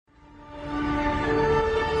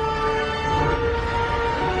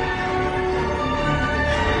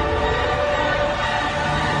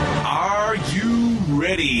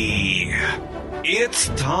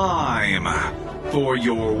for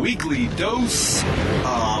your weekly dose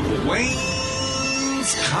of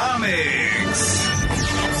Wayne's Comics.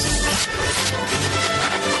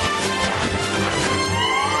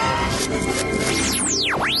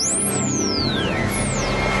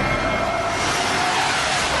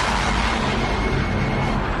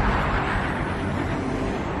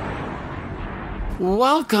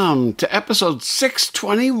 Welcome to episode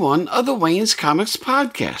 621 of the Wayne's Comics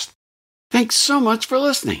podcast. Thanks so much for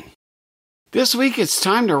listening. This week it's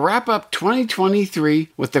time to wrap up 2023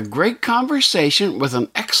 with a great conversation with an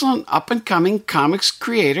excellent up-and-coming comics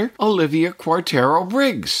creator, Olivia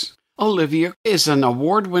Cuartero-Briggs. Olivia is an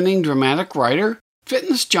award-winning dramatic writer,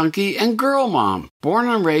 fitness junkie, and girl mom, born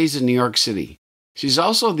and raised in New York City. She's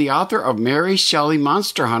also the author of Mary Shelley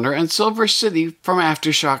Monster Hunter and Silver City from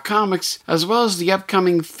Aftershock Comics, as well as the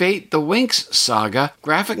upcoming Fate the Winx saga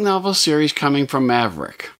graphic novel series coming from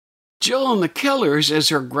Maverick. Jill and the Killers is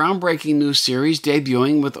her groundbreaking new series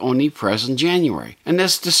debuting with Oni Press in January, and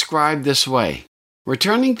is described this way.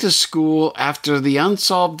 Returning to school after the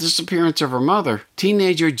unsolved disappearance of her mother,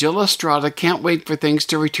 teenager Jill Estrada can't wait for things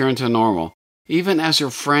to return to normal, even as her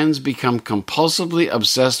friends become compulsively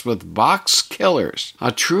obsessed with Box Killers,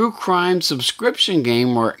 a true crime subscription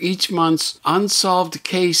game where each month's unsolved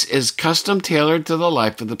case is custom-tailored to the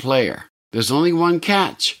life of the player. There's only one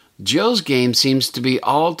catch. Jill's game seems to be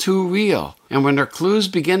all too real, and when her clues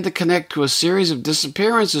begin to connect to a series of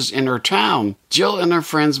disappearances in her town, Jill and her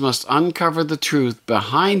friends must uncover the truth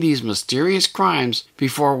behind these mysterious crimes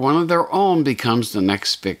before one of their own becomes the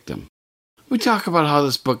next victim. We talk about how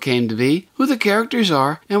this book came to be, who the characters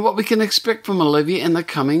are, and what we can expect from Olivia in the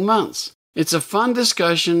coming months. It's a fun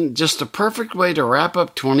discussion, just a perfect way to wrap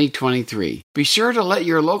up 2023. Be sure to let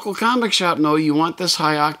your local comic shop know you want this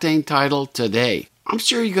high-octane title today. I'm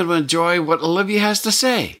sure you're going to enjoy what Olivia has to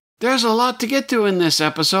say. There's a lot to get to in this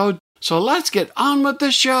episode, so let's get on with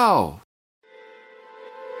the show.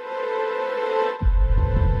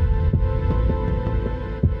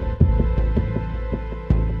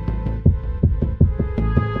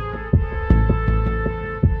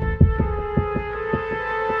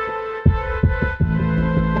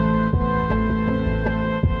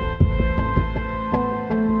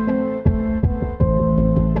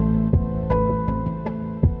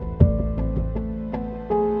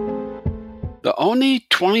 The Oni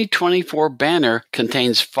 2024 banner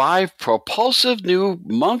contains 5 propulsive new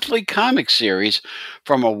monthly comic series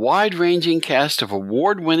from a wide-ranging cast of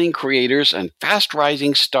award-winning creators and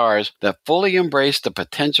fast-rising stars that fully embrace the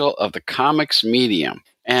potential of the comics medium.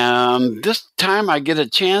 And this time I get a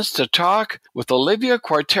chance to talk with Olivia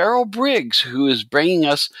Cuartero-Briggs, who is bringing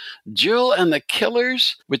us Jill and the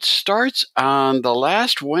Killers, which starts on the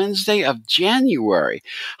last Wednesday of January.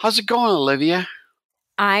 How's it going, Olivia?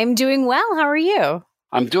 I'm doing well. How are you?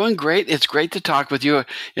 I'm doing great. It's great to talk with you.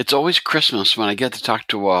 It's always Christmas when I get to talk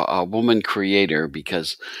to a woman creator,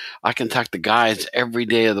 because I can talk to guys every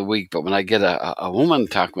day of the week, but when I get a woman to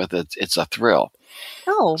talk with, it's a thrill.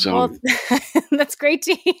 Oh, so, well, that's great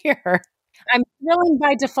to hear. I'm thrilling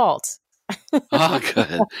by default. Oh,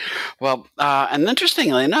 good. Well, and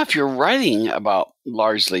interestingly enough, you're writing about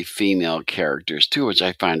largely female characters too, which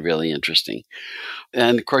I find really interesting.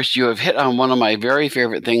 And of course, you have hit on one of my very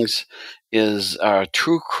favorite things is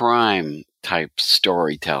true crime type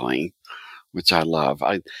storytelling, which I love.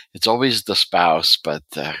 It's always the spouse, but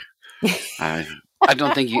I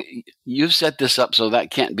don't think you've set this up so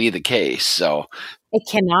that can't be the case. So it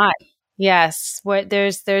cannot. Yes,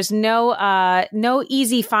 there's no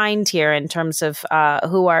easy find here in terms of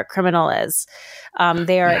who our criminal is.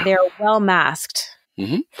 They are well masked.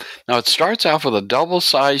 Mm-hmm. Now it starts off with a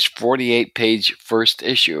double-sized 48-page first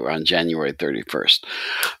issue on January 31st.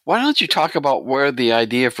 Why don't you talk about where the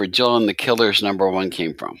idea for Jill and the Killers #1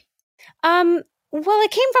 came from? Well,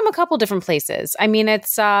 it came from a couple different places. I mean,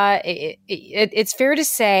 it's fair to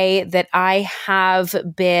say that I have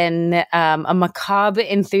been a macabre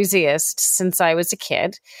enthusiast since I was a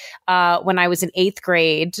kid. When I was in 8th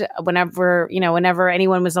grade, whenever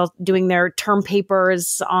anyone was doing their term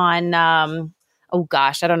papers on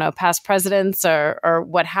I don't know, past presidents or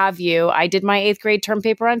what have you, I did my 8th grade term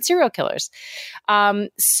paper on serial killers.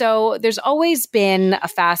 So there's always been a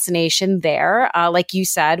fascination there, like you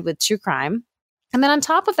said, with true crime. And then on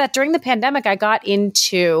top of that, during the pandemic, I got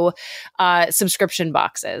into subscription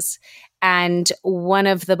boxes. And one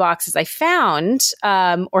of the boxes I found,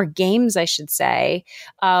 or games, I should say,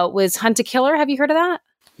 was Hunt a Killer. Have you heard of that?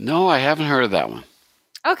 No, I haven't heard of that one.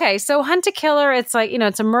 Okay, so Hunt a Killer, it's like,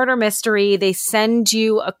 it's a murder mystery. They send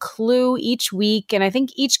you a clue each week, and I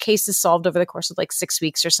think each case is solved over the course of like 6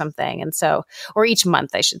 weeks or something. And so, or each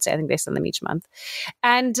month, I should say. I think they send them each month.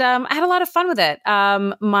 And I had a lot of fun with it.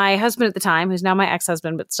 My husband at the time, who's now my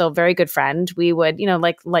ex-husband, but still a very good friend, we would,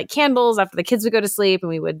 like light candles after the kids would go to sleep, and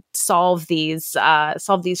we would solve these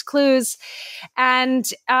clues. And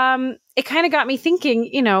it kind of got me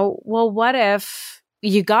thinking, well, what if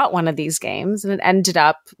you got one of these games and it ended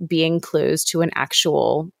up being clues to an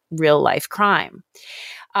actual real life crime?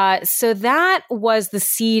 So that was the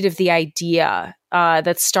seed of the idea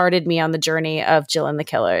that started me on the journey of Jill and the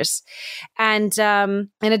Killers. And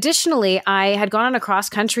additionally, I had gone on a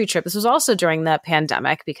cross-country trip. This was also during the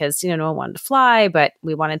pandemic because, no one wanted to fly, but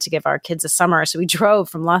we wanted to give our kids a summer. So we drove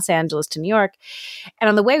from Los Angeles to New York. And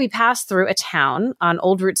on the way, we passed through a town on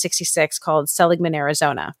Old Route 66 called Seligman,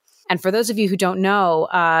 Arizona. And for those of you who don't know,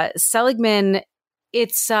 Seligman,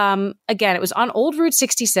 it's, again, it was on Old Route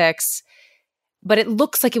 66, but it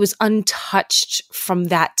looks like it was untouched from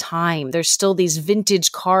that time. There's still these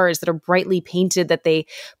vintage cars that are brightly painted that they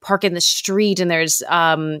park in the street, and there's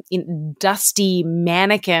dusty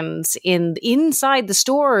mannequins inside the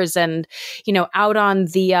stores, and out on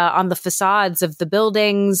the facades of the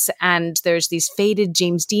buildings. And there's these faded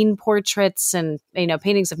James Dean portraits, and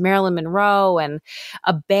paintings of Marilyn Monroe, and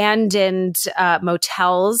abandoned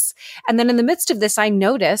motels. And then in the midst of this, I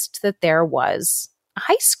noticed that there was a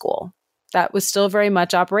high school that was still very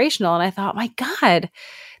much operational. And I thought, my God,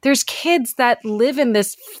 there's kids that live in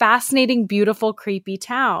this fascinating, beautiful, creepy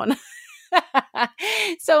town.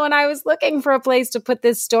 So when I was looking for a place to put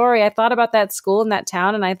this story, I thought about that school and that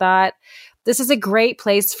town, and I thought, this is a great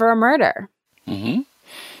place for a murder. Mm-hmm.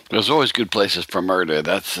 There's always good places for murder.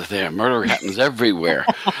 That's the thing. Murder happens everywhere.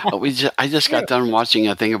 I just got done watching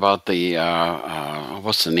a thing about the,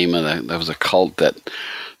 what's the name of that? There was a cult that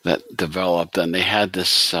developed, and they had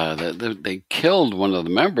this, they killed one of the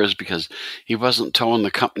members because he wasn't towing the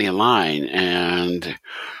company line. And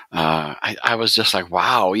I was just like,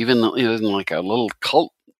 wow, even in like a little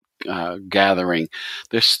cult gathering,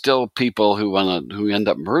 there's still people who end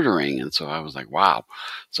up murdering. And so I was like, wow.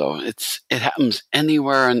 So it happens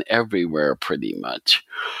anywhere and everywhere pretty much.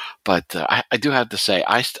 But I do have to say,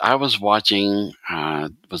 I was watching,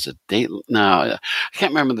 was it No, I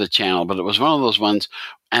can't remember the channel, but it was one of those ones.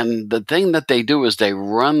 And the thing that they do is they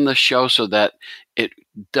run the show so that it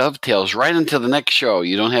dovetails right into the next show.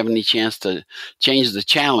 You don't have any chance to change the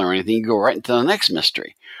channel or anything. You go right into the next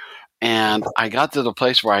mystery. And I got to the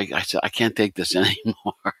place where I said, I can't take this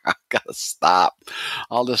anymore. I've got to stop.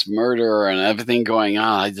 All this murder and everything going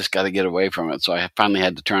on, I just got to get away from it. So I finally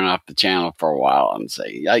had to turn off the channel for a while and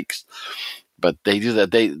say, yikes. But they do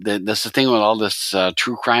that. That's the thing with all this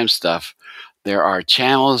true crime stuff. There are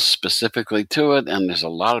channels specifically to it, and there's a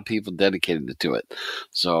lot of people dedicated to it.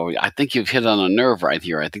 So I think you've hit on a nerve right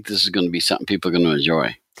here. I think this is going to be something people are going to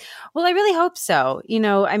enjoy. Well, I really hope so.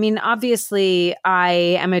 Obviously, I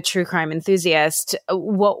am a true crime enthusiast.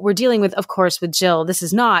 What we're dealing with, of course, with Jill, this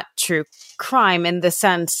is not true crime in the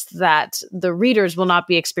sense that the readers will not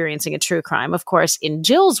be experiencing a true crime. Of course, in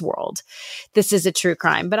Jill's world, this is a true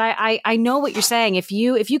crime. But I know what you're saying. If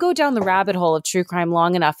you go down the rabbit hole of true crime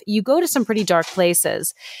long enough, you go to some pretty dark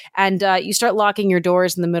places, and you start locking your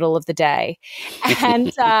doors in the middle of the day.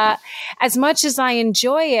 And as much as I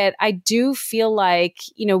enjoy it, I do feel like,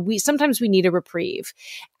 sometimes we need a reprieve.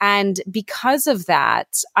 And because of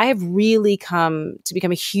that, I have really come to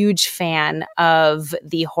become a huge fan of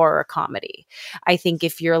the horror comedy. I think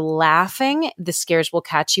if you're laughing, the scares will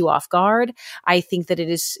catch you off guard. I think that it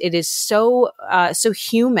is so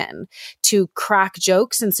human to crack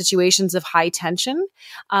jokes in situations of high tension.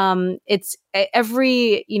 It's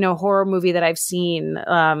every, horror movie that I've seen,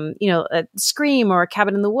 a Scream or a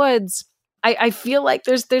Cabin in the Woods. I feel like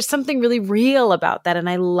there's something really real about that, and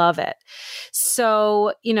I love it.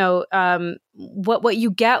 So, what you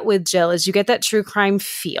get with Jill is you get that true crime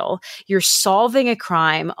feel. You're solving a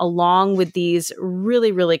crime along with these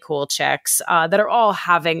really, really cool chicks that are all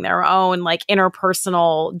having their own like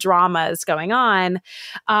interpersonal dramas going on.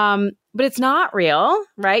 But it's not real,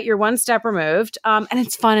 right? You're one step removed, and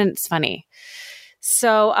it's fun and it's funny.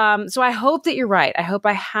 So I hope that you're right. I hope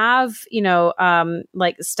I have,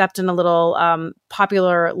 stepped in a little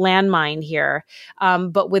popular landmine here,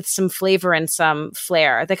 but with some flavor and some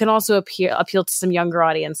flair that can also appeal to some younger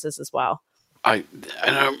audiences as well. I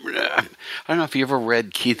don't know if you ever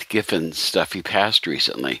read Keith Giffen's stuff. He passed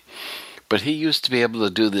recently. But he used to be able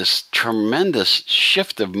to do this tremendous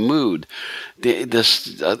shift of mood. He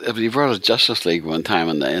wrote a Justice League one time,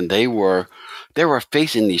 and they were they were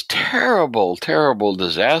facing these terrible, terrible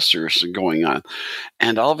disasters going on.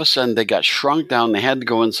 And all of a sudden they got shrunk down. They had to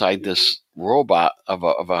go inside this robot of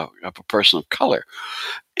a person of color.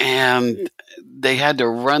 And they had to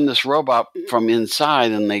run this robot from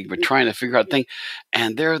inside, and they were trying to figure out things.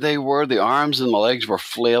 And there they were. The arms and the legs were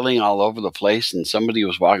flailing all over the place. And somebody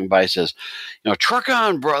was walking by and says, truck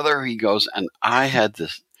on, brother. He goes, and I had to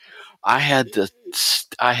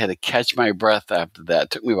catch my breath after that. It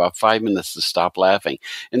took me about 5 minutes to stop laughing.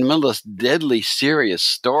 In the middle of this deadly serious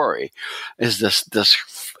story is this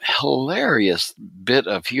hilarious bit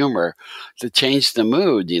of humor to change the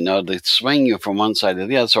mood, to swing you from one side to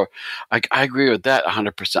the other. So I agree with that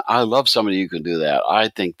 100%. I love somebody who can do that. I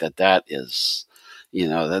think that is,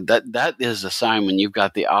 that is a sign when you've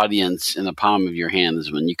got the audience in the palm of your hand,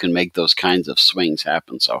 is when you can make those kinds of swings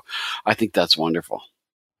happen. So I think that's wonderful.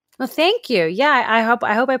 Well, thank you. Yeah, I hope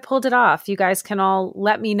I pulled it off. You guys can all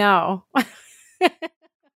let me know.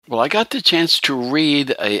 Well, I got the chance to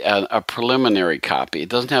read a preliminary copy. It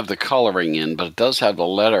doesn't have the coloring in, but it does have the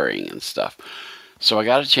lettering and stuff. So I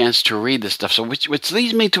got a chance to read this stuff. So which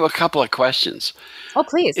leads me to a couple of questions. Oh,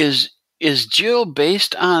 please. Is Jill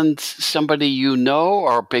based on somebody you know,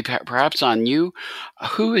 or perhaps on you?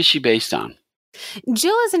 Who is she based on?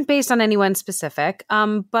 Jill isn't based on anyone specific,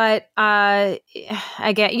 but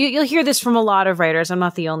again, you'll hear this from a lot of writers. I'm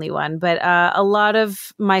not the only one, but a lot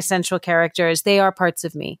of my central characters, they are parts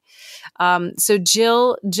of me. So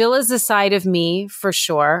Jill is a side of me for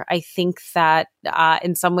sure. I think that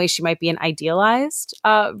in some ways she might be an idealized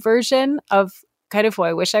version of kind of who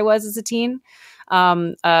I wish I was as a teen.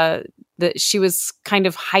 That she was kind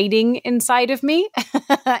of hiding inside of me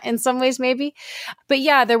in some ways, maybe. But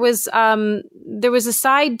yeah, there was a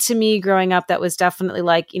side to me growing up that was definitely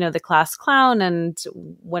like, the class clown. And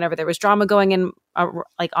whenever there was drama going in,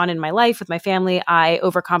 on in my life with my family, I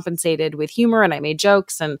overcompensated with humor and I made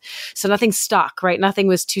jokes. And so nothing stuck, right? Nothing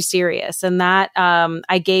was too serious. And that,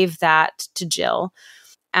 I gave that to Jill.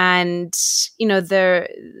 And,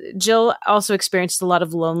 Jill also experienced a lot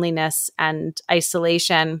of loneliness and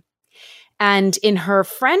isolation. And in her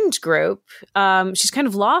friend group, she's kind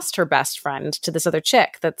of lost her best friend to this other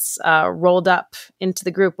chick that's rolled up into the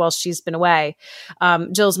group while she's been away.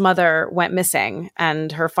 Jill's mother went missing,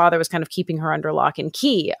 and her father was kind of keeping her under lock and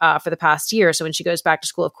key for the past year. So when she goes back to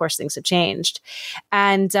school, of course, things have changed.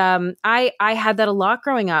 And I had that a lot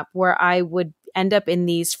growing up, where I would end up in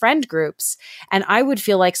these friend groups and I would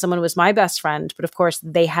feel like someone was my best friend, but of course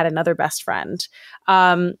they had another best friend.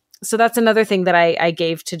 So that's another thing that I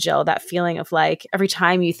gave to Jill, that feeling of like, every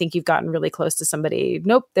time you think you've gotten really close to somebody,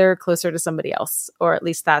 nope, they're closer to somebody else. Or at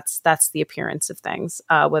least that's the appearance of things,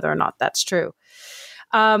 whether or not that's true.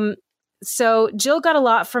 So Jill got a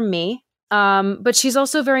lot from me. But she's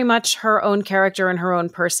also very much her own character and her own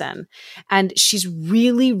person. And she's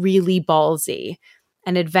really, really ballsy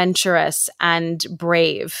and adventurous and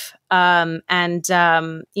brave. Even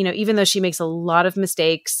though she makes a lot of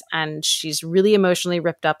mistakes and she's really emotionally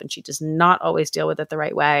ripped up and she does not always deal with it the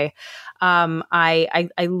right way, I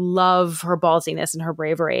love her ballsiness and her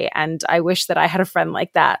bravery. And I wish that I had a friend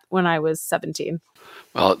like that when I was 17.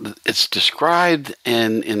 Well, it's described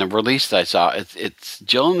in a release that I saw. It's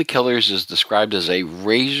Jill and the Killers is described as a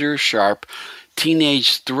razor-sharp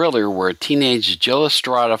teenage thriller where teenage Jill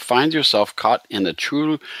Estrada finds herself caught in a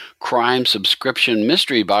true crime subscription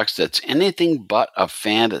mystery box that's anything but a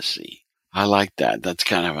fantasy. I like that. That's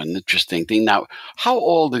kind of an interesting thing. Now, how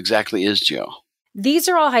old exactly is Jill? These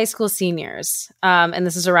are all high school seniors, and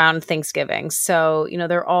this is around Thanksgiving. So,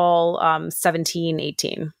 they're all 17,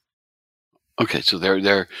 18. Okay, so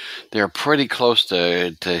they're pretty close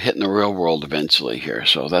to hitting the real world eventually here,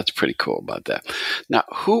 so that's pretty cool about that. Now,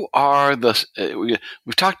 who are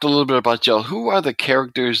we've talked a little bit about Jill. Who are the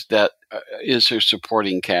characters that is her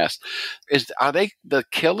supporting cast? Are they the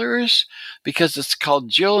Killers? Because it's called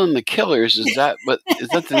Jill and the Killers. Is that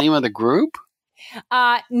the name of the group?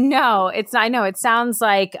 No, it's not. I know it sounds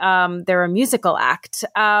like they're a musical act.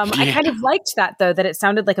 I kind of liked that, though, that it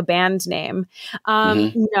sounded like a band name.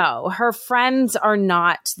 No, her friends are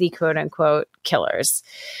not the quote unquote killers.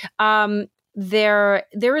 There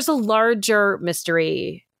is a larger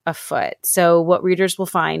mystery afoot. So what readers will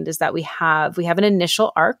find is that we have an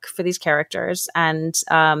initial arc for these characters and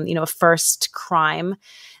a first crime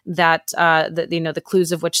that the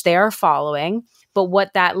clues of which they are following. But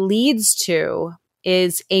what that leads to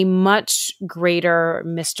is a much greater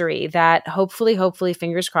mystery that hopefully,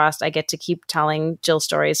 fingers crossed, I get to keep telling Jill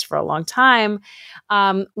stories for a long time,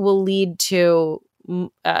 will lead to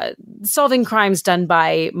solving crimes done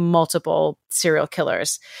by multiple serial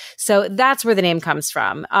killers. So that's where the name comes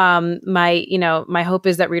from. My hope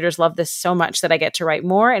is that readers love this so much that I get to write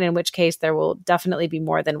more, and in which case there will definitely be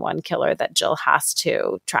more than one killer that Jill has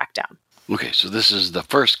to track down. Okay, so this is the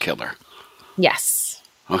first killer. Yes.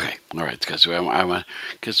 Okay, all right.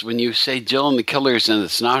 Because when you say Jill and the killers and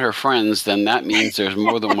it's not her friends, then that means there's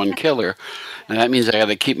more than one killer, and that means I got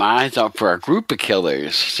to keep my eyes out for a group of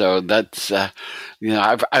killers. So that's I've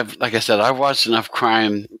like I said, I've watched enough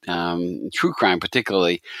crime, true crime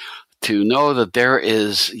particularly, to know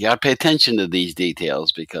that you got to pay attention to these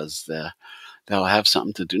details because they'll have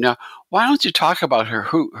something to do. Now, why don't you talk about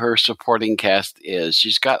who her supporting cast is?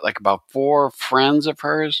 She's got like about 4 friends of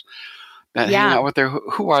hers that hang out with her.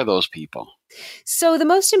 Who are those people? So the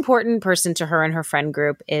most important person to her and her friend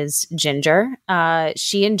group is Ginger.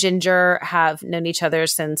 She and Ginger have known each other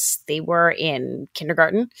since they were in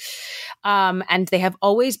kindergarten. And they have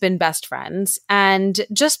always been best friends. And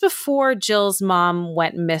just before Jill's mom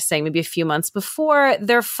went missing, maybe a few months before,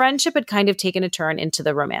 their friendship had kind of taken a turn into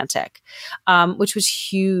the romantic, which was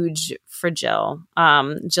huge for Jill.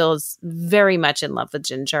 Jill's very much in love with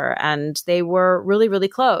Ginger, and they were really, really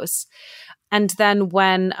close. And then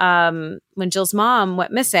when Jill's mom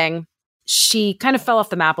went missing, she kind of fell off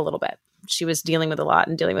the map a little bit. She was dealing with a lot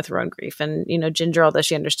and dealing with her own grief. And, Ginger, although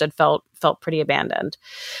she understood, felt pretty abandoned.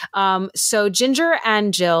 So Ginger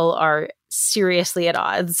and Jill are seriously at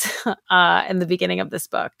odds in the beginning of this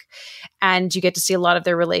book. And you get to see a lot of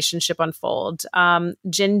their relationship unfold.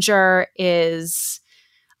 Ginger is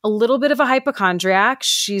a little bit of a hypochondriac.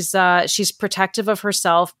 She's protective of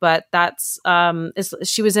herself, but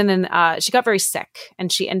she got very sick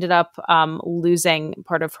and she ended up losing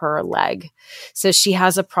part of her leg. So she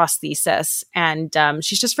has a prosthesis and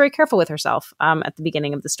she's just very careful with herself at the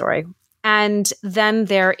beginning of the story. And then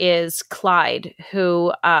there is Clyde,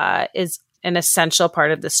 who is an essential part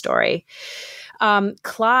of the story.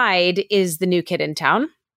 Clyde is the new kid in town,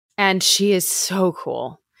 and she is so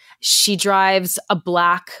cool. She drives a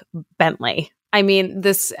black Bentley. I mean,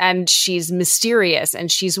 and she's mysterious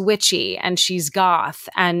and she's witchy and she's goth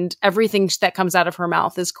and everything that comes out of her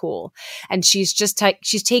mouth is cool. And she's just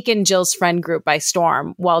she's taken Jill's friend group by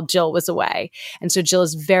storm while Jill was away. And so Jill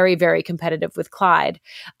is very, very competitive with Clyde.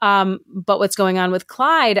 But what's going on with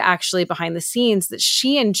Clyde actually behind the scenes, that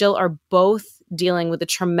she and Jill are both dealing with a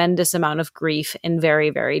tremendous amount of grief in very,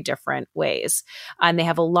 very different ways. And they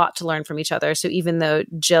have a lot to learn from each other. So even though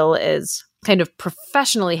Jill is kind of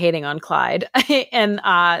professionally hating on Clyde in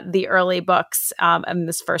the early books in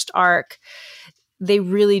this first arc, they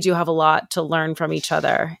really do have a lot to learn from each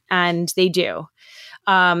other. And they do.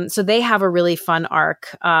 So they have a really fun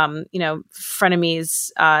arc, frenemies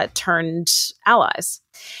turned allies.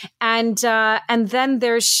 And then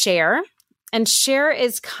there's Cher. And Cher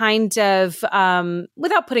is kind of,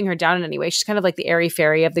 without putting her down in any way, she's kind of like the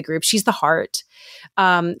airy-fairy of the group. She's the heart.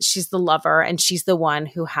 She's the lover. And she's the one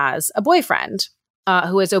who has a boyfriend,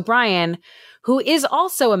 who is O'Brien, who is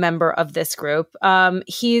also a member of this group.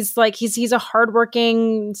 He's a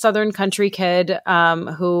hardworking Southern country kid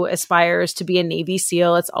who aspires to be a Navy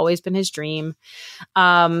SEAL. It's always been his dream.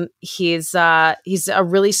 He's a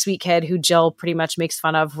really sweet kid who Jill pretty much makes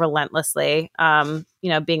fun of relentlessly.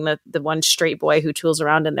 Being the one straight boy who tools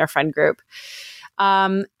around in their friend group.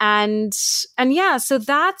 So that's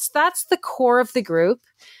the core of the group.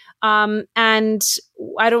 And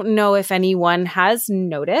I don't know if anyone has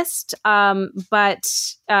noticed, but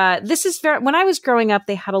this is when I was growing up,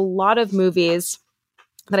 they had a lot of movies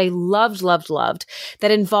that I loved,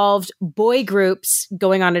 that involved boy groups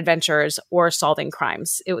going on adventures or solving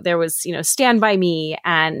crimes. There was, Stand By Me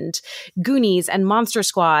and Goonies and Monster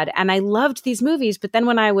Squad. And I loved these movies. But then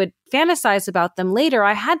when I would fantasize about them later,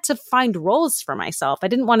 I had to find roles for myself. I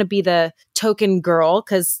didn't want to be the token girl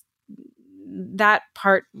because that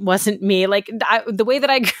part wasn't me. The way that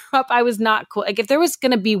I grew up, I was not cool. Like if there was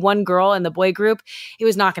going to be one girl in the boy group, it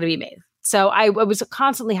was not going to be me. So I was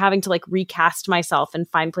constantly having to recast myself and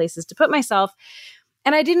find places to put myself.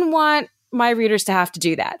 And I didn't want my readers to have to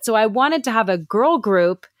do that. So I wanted to have a girl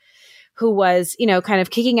group who was, kind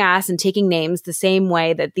of kicking ass and taking names the same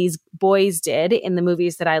way that these boys did in the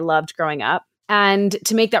movies that I loved growing up. And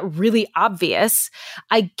to make that really obvious,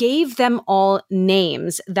 I gave them all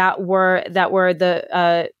names that were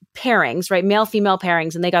the pairings, right? Male, female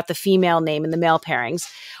pairings, and they got the female name in the male pairings,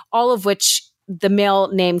 all of which the male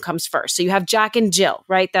name comes first. So you have Jack and Jill,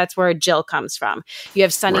 right? That's where Jill comes from. You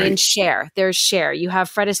have Sonny and Cher. There's Cher. You have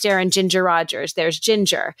Fred Astaire and Ginger Rogers. There's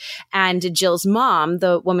Ginger. And Jill's mom,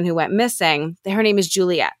 the woman who went missing, her name is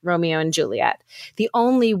Juliet, Romeo and Juliet. The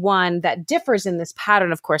only one that differs in this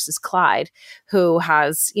pattern, of course, is Clyde, who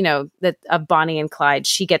has, of Bonnie and Clyde.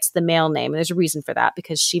 She gets the male name. And there's a reason for that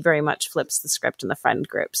because she very much flips the script in the friend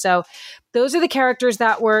group. So those are the characters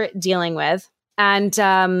that we're dealing with. And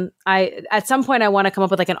at some point, I want to come up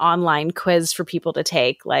with like an online quiz for people to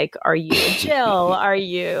take. Like, are you a Jill? Are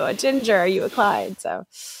you a Ginger? Are you a Clyde? So,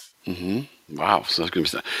 Wow. So it's going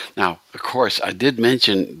to be now. Of course, I did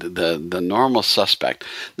mention the normal suspect.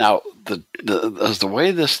 Now, the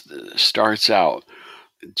way this starts out,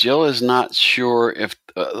 Jill is not sure if,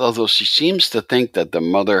 although she seems to think that the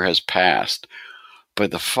mother has passed, but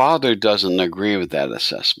the father doesn't agree with that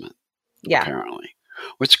assessment. Yeah. Apparently.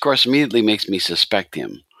 Which, of course, immediately makes me suspect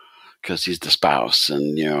him because he's the spouse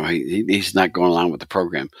and, he's not going along with the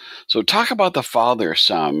program. So talk about the father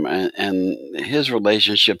some and his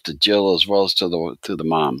relationship to Jill as well as to the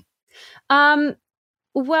mom.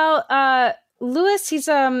 Well, Lewis, he's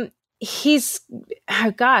oh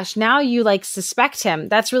gosh, now you like suspect him.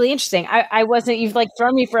 That's really interesting. I wasn't, you've like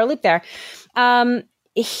thrown me for a loop there.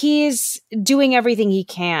 He's doing everything he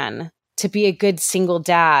can to be a good single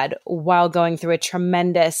dad while going through a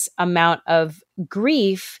tremendous amount of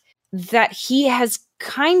grief that he has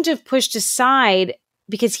kind of pushed aside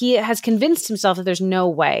because he has convinced himself that there's no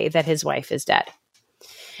way that his wife is dead.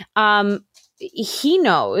 He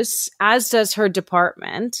knows, as does her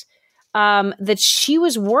department, that she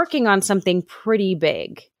was working on something pretty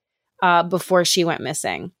big before she went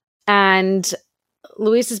missing. And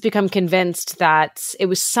Luis has become convinced that it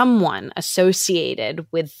was someone associated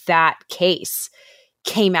with that case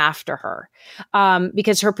came after her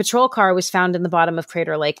because her patrol car was found in the bottom of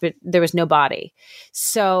Crater Lake, but there was no body.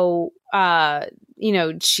 So,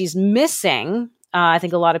 she's missing. I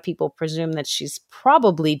think a lot of people presume that she's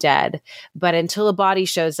probably dead, but until a body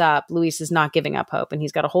shows up, Luis is not giving up hope. And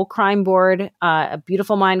he's got a whole crime board, a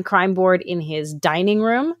Beautiful Mind crime board in his dining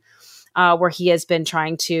room. Where he has been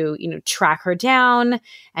trying to, track her down,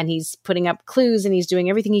 and he's putting up clues and he's doing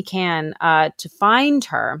everything he can to find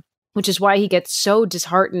her, which is why he gets so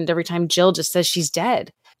disheartened every time Jill just says she's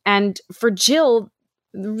dead. And for Jill,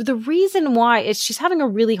 the reason why is she's having a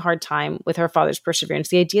really hard time with her father's perseverance.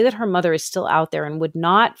 The idea that her mother is still out there and would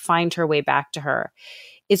not find her way back to her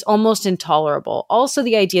is almost intolerable. Also,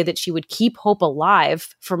 the idea that she would keep hope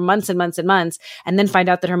alive for months and months and months and then find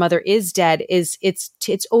out that her mother is dead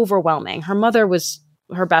it's overwhelming. Her mother was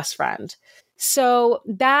her best friend. So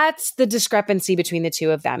that's the discrepancy between the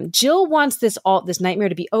two of them. Jill wants this nightmare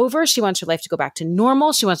to be over. She wants her life to go back to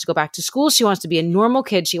normal. She wants to go back to school. She wants to be a normal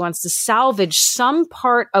kid. She wants to salvage some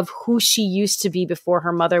part of who she used to be before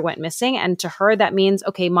her mother went missing. And to her, that means,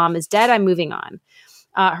 okay, mom is dead. I'm moving on.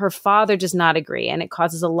 Her father does not agree, and it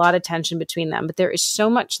causes a lot of tension between them. But there is so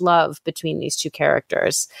much love between these two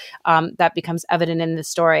characters that becomes evident in the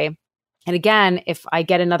story. And again, if I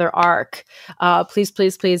get another arc, please,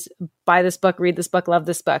 please, please buy this book, read this book, love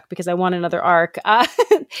this book, because I want another arc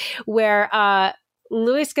where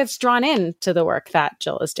Luis gets drawn into the work that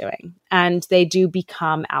Jill is doing, and they do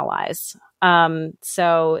become allies.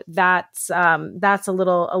 So that's a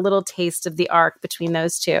little taste of the arc between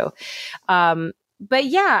those two. But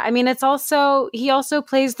yeah, I mean, he also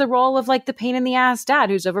plays the role of like the pain in the ass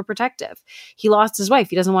dad who's overprotective. He lost his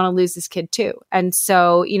wife. He doesn't want to lose his kid too. And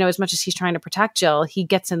so, as much as he's trying to protect Jill, he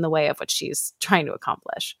gets in the way of what she's trying to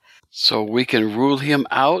accomplish. So we can rule him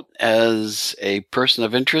out as a person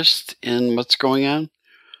of interest in what's going on?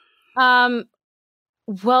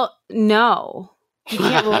 Well, no. You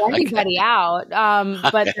can't rule anybody out.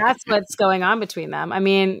 But that's what's going on between them. I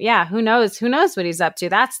mean, yeah, who knows? Who knows what he's up to?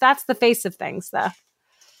 That's the face of things, though.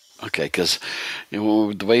 Okay, because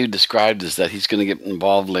the way you described is that he's going to get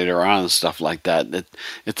involved later on and stuff like that.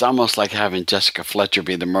 It's almost like having Jessica Fletcher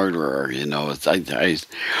be the murderer. I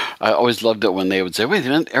always loved it when they would say, "Wait a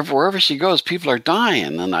minute, wherever she goes, people are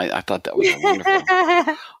dying," and I thought that was a wonderful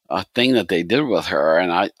thing that they did with her,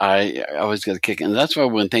 and I always get a kick. And that's why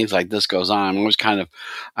when things like this goes on, I'm always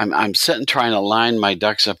I'm sitting trying to line my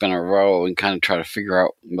ducks up in a row and kind of try to figure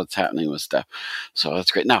out what's happening with stuff. So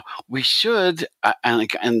that's great. Now we should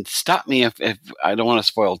and stop me if I don't want to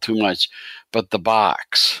spoil too much, but the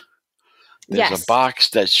box. There's a box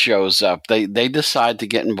that shows up. They decide to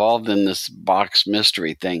get involved in this box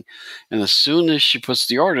mystery thing, and as soon as she puts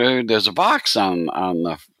the order, there's a box on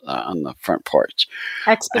the front porch.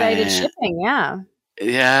 Expedited shipping, yeah.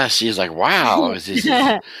 Yeah, she's like, "Wow,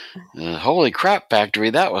 holy crap, factory!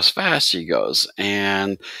 That was fast." She goes,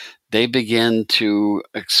 and they begin to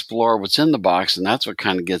explore what's in the box, and that's what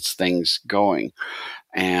kind of gets things going.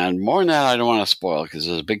 And more than that, I don't want to spoil because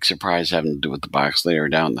there's a big surprise having to do with the box later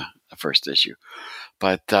down the first issue.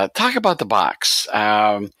 But talk about the box.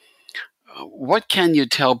 What can you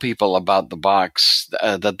tell people about the box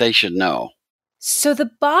that they should know? So the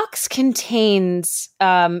box contains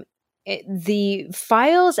the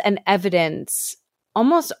files and evidence,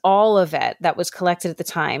 almost all of it that was collected at the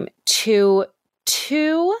time, to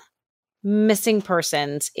 2 missing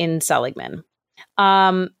persons in Seligman.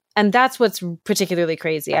 And that's what's particularly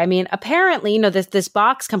crazy. I mean, apparently, this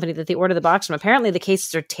box company that they order the box from, apparently the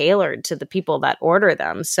cases are tailored to the people that order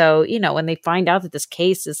them. So, when they find out that this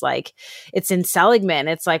case is it's in Seligman,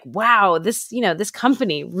 it's like, wow, this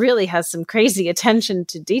company really has some crazy attention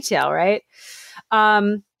to detail, right?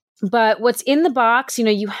 But what's in the box,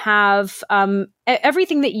 you have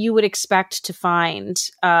everything that you would expect to find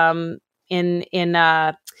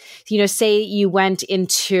say you went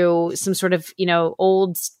into some sort of,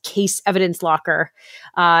 old case evidence locker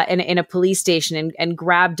in a police station and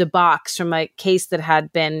grabbed a box from a case that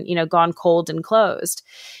had been, gone cold and closed.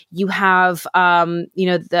 You have,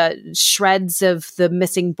 the shreds of the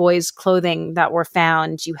missing boys' clothing that were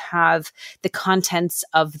found. You have the contents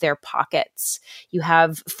of their pockets. You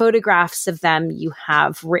have photographs of them. You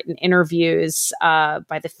have written interviews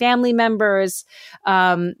by the family members.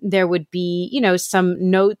 There would be, some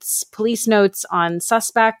notes, police notes on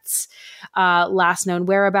suspects, last known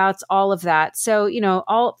whereabouts, all of that. So,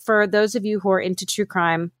 all for those of you who are into true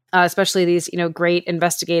crime, especially these, great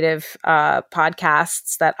investigative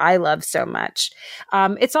podcasts that I love so much.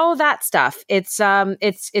 It's all of that stuff. It's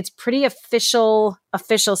pretty official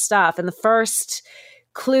stuff. And the first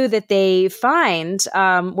clue that they find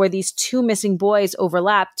where these 2 missing boys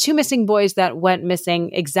overlap, 2 missing boys that went missing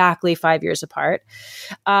exactly 5 years apart.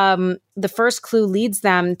 The first clue leads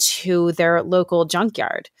them to their local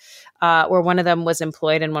junkyard, where one of them was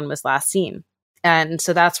employed and one was last seen. And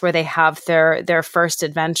so that's where they have their first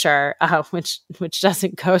adventure, which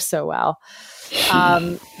doesn't go so well.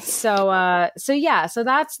 So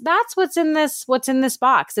that's what's in this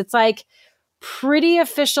box. It's like pretty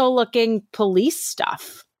official looking police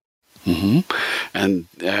stuff. Mm-hmm. And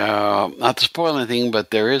not to spoil anything,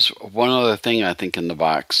 but there is one other thing I think in the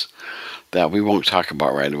box that we won't talk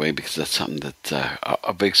about right away because that's something that's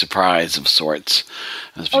a big surprise of sorts.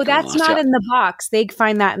 Oh, that's not in the box. They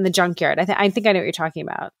find that in the junkyard. I think I know what you're talking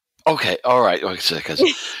about. Okay, all right. Because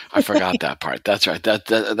I forgot that part. That's right.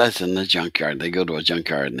 That's in the junkyard. They go to a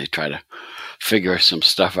junkyard and they try to figure some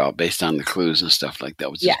stuff out based on the clues and stuff like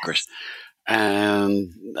that. Which yes. Is Chris.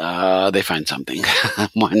 And they find something.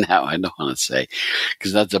 More now, I don't want to say,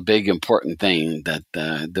 because that's a big important thing that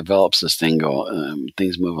develops this thing.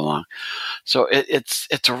 Things move along. So it's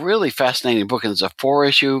a really fascinating book, and it's a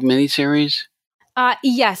 4-issue miniseries.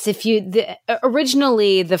 Yes.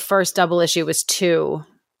 Originally the first double issue was two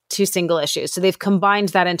single issues, so they've combined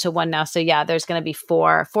that into one now. So yeah, there's going to be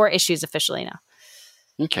four issues officially now.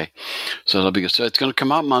 Okay, so that'll be good. So it's going to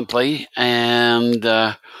come out monthly, and.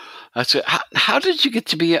 That's it. How did you get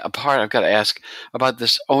to be a part? I've got to ask about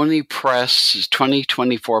this Oni Press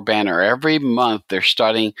 2024 banner. Every month they're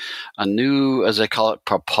starting a new, as I call it,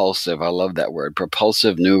 propulsive. I love that word,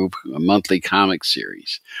 propulsive new monthly comic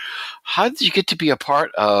series. How did you get to be a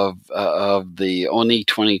part of the Oni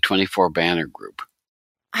 2024 banner group?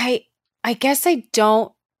 I guess I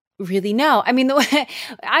don't really know. I mean,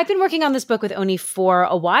 I've been working on this book with Oni for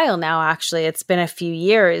a while now, actually. It's been a few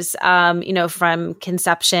years, from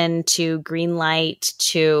conception to green light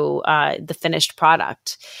to the finished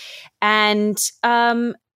product. And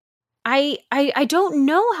I don't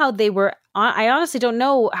know how they were. I honestly don't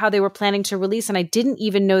know how they were planning to release, and I didn't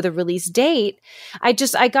even know the release date. I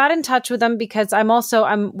got in touch with them because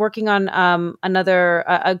I'm working on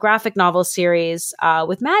a graphic novel series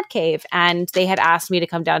with Mad Cave, and they had asked me to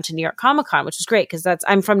come down to New York Comic Con, which was great because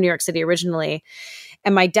I'm from New York City originally,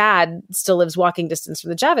 and my dad still lives walking distance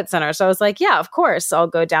from the Javits Center. So I was like, yeah, of course, I'll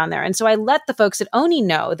go down there. And so I let the folks at Oni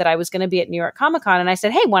know that I was going to be at New York Comic Con, and I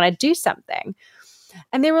said, hey, want to do something?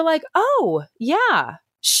 And they were like, oh, yeah,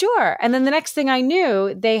 sure. And then the next thing I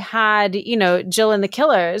knew, they had, Jill and the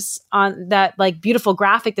Killers on that beautiful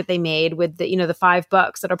graphic that they made with the 5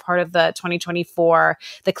 books that are part of the 2024,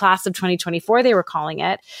 the class of 2024, they were calling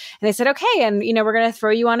it. And they said, okay, and, we're going to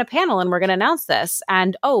throw you on a panel and we're going to announce this.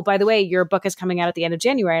 And, oh, by the way, your book is coming out at the end of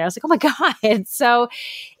January. And I was like, oh my God. So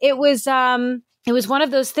it was one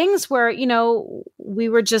of those things where, we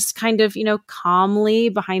were just kind of, calmly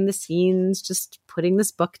behind the scenes, just putting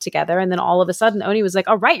this book together. And then all of a sudden, Oni was like,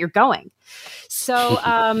 all right, you're going. So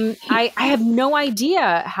I have no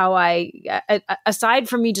idea how aside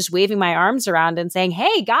from me just waving my arms around and saying,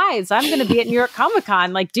 hey, guys, I'm going to be at New York Comic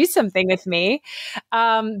Con, like do something with me.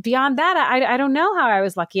 Beyond that, I don't know how I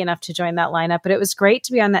was lucky enough to join that lineup, but it was great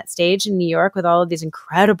to be on that stage in New York with all of these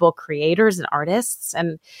incredible creators and artists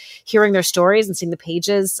and hearing their stories and seeing the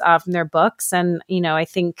pages from their books. And, I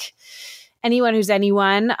think anyone who's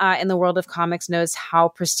anyone in the world of comics knows how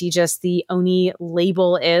prestigious the Oni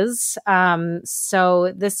label is.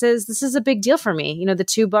 So this is a big deal for me. The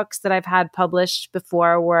two books that I've had published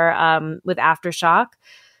before were with Aftershock,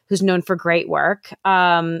 who's known for great work,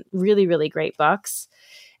 really, really great books.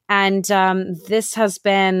 And this has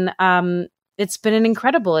been it's been an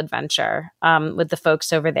incredible adventure with the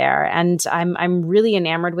folks over there, and I'm really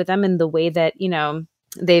enamored with them in the way that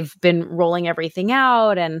they've been rolling everything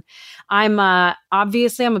out. And I'm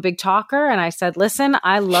obviously I'm a big talker, and I said, listen,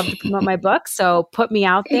 I love to promote my book, so put me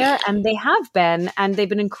out there. And they have been, and they've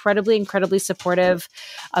been incredibly, incredibly supportive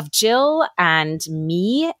of Jill and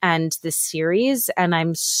me and this series. And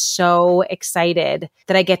I'm so excited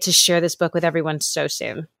that I get to share this book with everyone so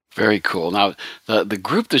soon. Very cool. Now, the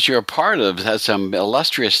group that you're a part of has some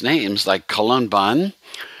illustrious names like Cullen Bunn,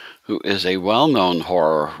 who is a well-known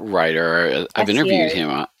horror writer. I've interviewed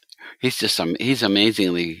him. He's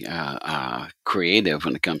amazingly creative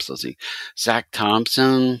when it comes to things. Zach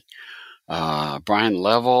Thompson, Brian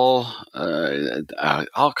Level,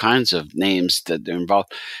 all kinds of names that are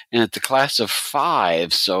involved. And it's a class of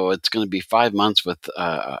 5, so it's going to be 5 months with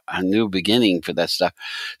a new beginning for that stuff.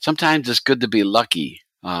 Sometimes it's good to be lucky.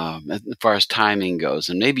 As far as timing goes,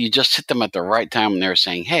 and maybe you just hit them at the right time when they're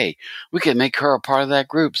saying, hey, we can make her a part of that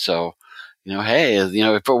group. So, hey,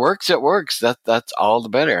 if it works, it works. That's all the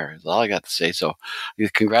better. That's all I got to say. So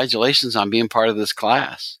congratulations on being part of this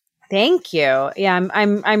class. Thank you. Yeah,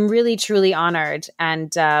 I'm really, truly honored.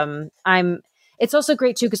 And it's also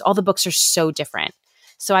great too, because all the books are so different.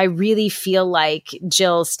 So I really feel like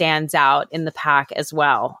Jill stands out in the pack as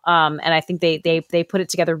well. And I think they put it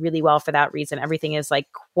together really well for that reason. Everything is like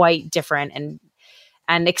quite different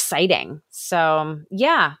and exciting. So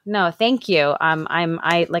yeah, no, thank you.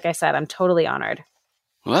 I like I said, I'm totally honored.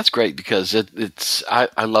 Well, that's great because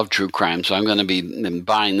I love true crime, so I'm going to be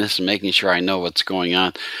buying this and making sure I know what's going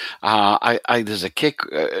on. There's a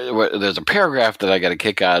paragraph that I got a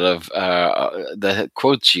kick out of that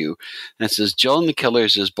quotes you, and it says, Jill and the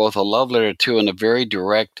Killers is both a love letter to and a very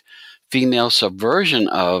direct female subversion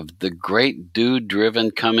of the great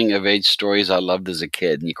dude-driven coming-of-age stories I loved as a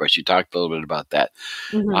kid. And of course, you talked a little bit about that.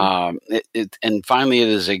 Mm-hmm. And finally, it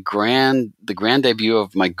is the grand debut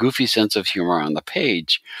of my goofy sense of humor on the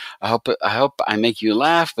page. I hope I make you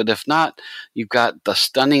laugh, but if not, you've got the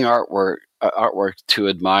stunning artwork to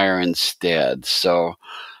admire instead. So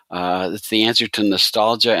it's the answer to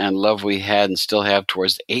nostalgia and love we had and still have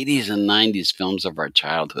towards the 80s and 90s films of our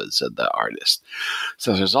childhood, said the artist.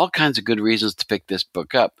 So there's all kinds of good reasons to pick this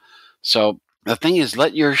book up. So the thing is,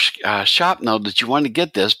 let your shop know that you want to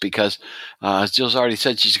get this because, as Jill's already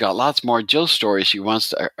said, she's got lots more Jill stories she wants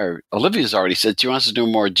to, or Olivia's already said she wants to do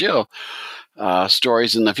more Jill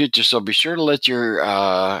stories in the future. So be sure to let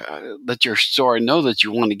your store know that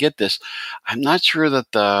you want to get this. I'm not sure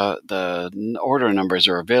that the order numbers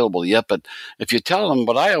are available yet, but if you tell them,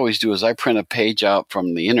 what I always do is I print a page out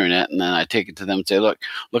from the internet and then I take it to them and say, look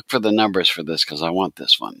for the numbers for this because I want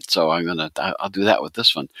this one. So I'll do that with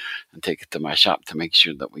this one and take it to my shop to make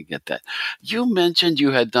sure that we get that. You mentioned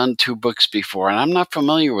you had done 2 books before, and I'm not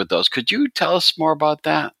familiar with those. Could you tell us more about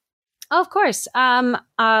that? Oh, of course.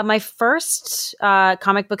 My first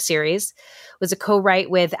comic book series was a co-write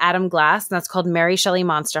with Adam Glass, and that's called Mary Shelley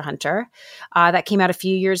Monster Hunter. That came out a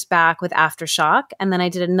few years back with Aftershock. And then I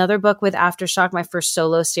did another book with Aftershock, my first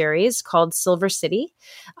solo series called Silver City.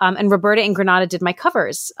 And Roberta in Granada did my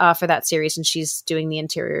covers for that series, and she's doing the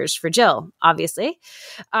interiors for Jill, obviously.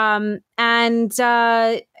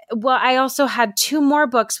 Well, I also had 2 more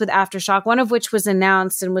books with Aftershock, one of which was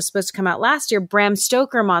announced and was supposed to come out last year, Bram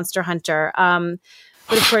Stoker Monster Hunter.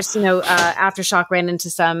 But of course, Aftershock ran into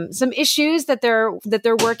some issues that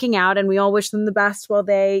they're working out, and we all wish them the best while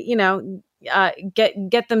they,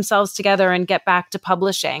 get themselves together and get back to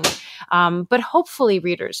publishing. But hopefully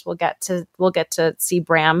readers will get to see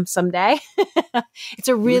Bram someday. It's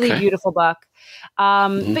a really beautiful book.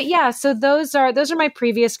 But yeah, so those are my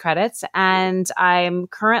previous credits, and I'm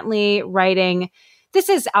currently writing. This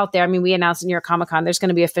is out there. I mean, we announced in New York Comic Con. There's going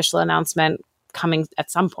to be an official announcement coming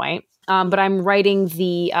at some point. But I'm writing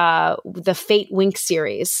the Fate Wink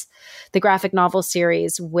series, the graphic novel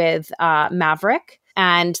series with Maverick.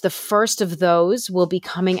 And the first of those will be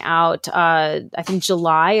coming out, I think,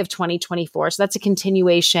 July of 2024. So that's a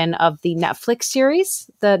continuation of the Netflix series,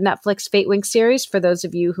 the Netflix Fate Wing series. For those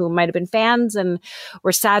of you who might have been fans and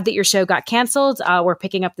were sad that your show got canceled, we're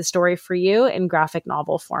picking up the story for you in graphic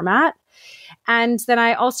novel format. And then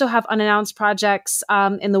I also have unannounced projects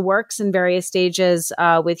in the works in various stages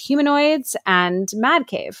with Humanoids and Mad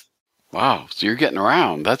Cave. Wow. So you're getting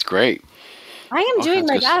around. That's great. I am doing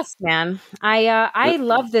my best, man. I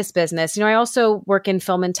love this business. I also work in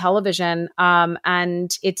film and television,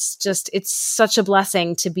 and it's such a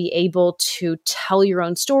blessing to be able to tell your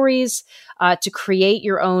own stories, to create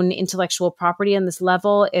your own intellectual property on this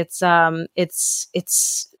level. It's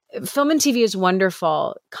film and TV is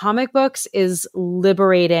wonderful. Comic books is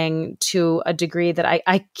liberating to a degree that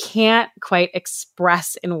I can't quite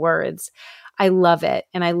express in words. I love it.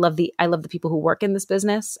 And I love the people who work in this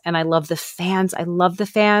business, and I love the fans. I love the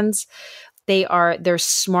fans. They're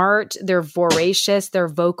smart, they're voracious, they're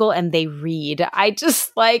vocal, and they read. I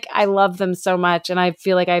love them so much. And I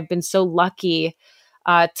feel like I've been so lucky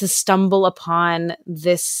to stumble upon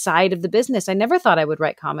this side of the business. I never thought I would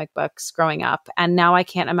write comic books growing up, and now I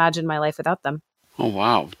can't imagine my life without them. Oh,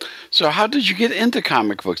 wow. So how did you get into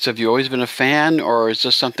comic books? Have you always been a fan, or is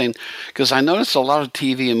this something, because I noticed a lot of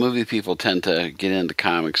TV and movie people tend to get into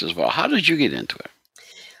comics as well. How did you get into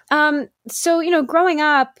it? So, growing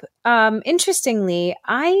up, interestingly,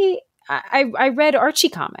 I read Archie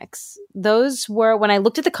comics. Those were, when I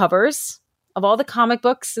looked at the covers of all the comic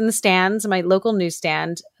books in the stands, in my local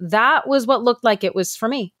newsstand, that was what looked like it was for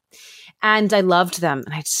me. And I loved them.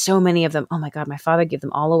 And I had so many of them. Oh my God, my father gave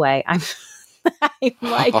them all away. I'm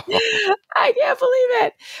like, I can't believe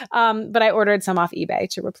it. But I ordered some off eBay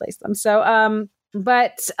to replace them. So,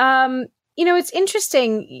 it's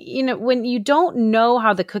interesting, when you don't know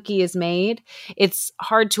how the cookie is made, it's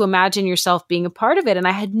hard to imagine yourself being a part of it. And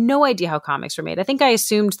I had no idea how comics were made. I think I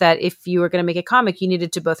assumed that if you were going to make a comic, you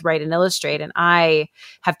needed to both write and illustrate. And I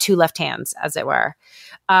have two left hands, as it were.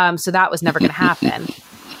 So that was never going to happen.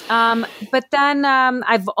 But then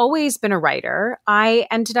I've always been a writer. I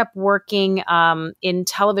ended up working in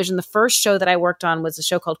television. The first show that I worked on was a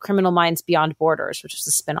show called Criminal Minds Beyond Borders, which was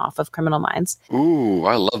a spinoff of Criminal Minds. Ooh,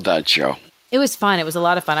 I love that show. It was fun. It was a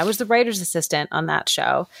lot of fun. I was the writer's assistant on that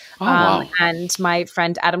show. Oh, wow. And my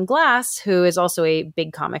friend Adam Glass, who is also a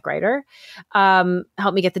big comic writer,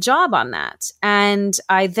 helped me get the job on that. And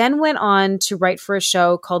I then went on to write for a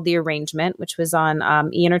show called The Arrangement, which was on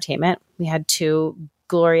E! Entertainment. We had 2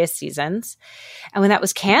 glorious seasons. And when that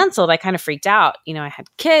was canceled, I kind of freaked out. I had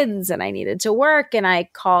kids and I needed to work, and I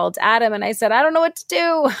called Adam and I said, I don't know what to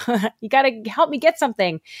do. You got to help me get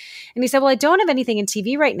something. And he said, well, I don't have anything in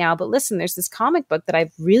TV right now, but listen, there's this comic book that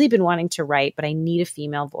I've really been wanting to write, but I need a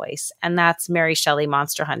female voice. And that's Mary Shelley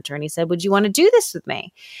Monster Hunter. And he said, would you want to do this with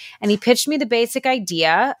me? And he pitched me the basic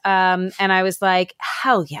idea. And I was like,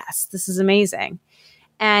 hell yes, this is amazing.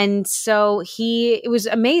 And so it was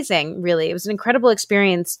amazing, really. It was an incredible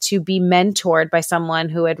experience to be mentored by someone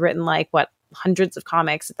who had written hundreds of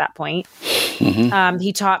comics at that point. Mm-hmm.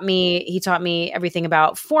 He taught me everything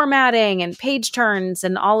about formatting and page turns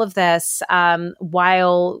and all of this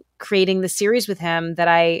while creating the series with him that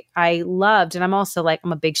I loved. And I'm also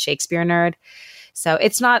I'm a big Shakespeare nerd. So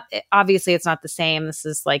it's not the same. This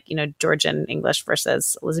is Georgian English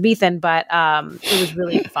versus Elizabethan, but it was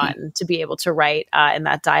really fun to be able to write in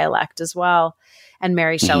that dialect as well. And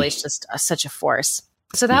Mary Shelley's just such a force.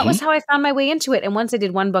 So that was how I found my way into it. And once I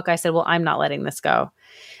did one book, I said, well, I'm not letting this go.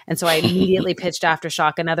 And so I immediately pitched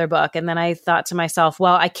Aftershock, another book. And then I thought to myself,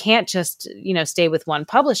 well, I can't just, stay with one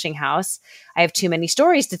publishing house. I have too many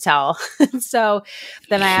stories to tell. So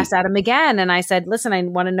then I asked Adam again, and I said, listen, I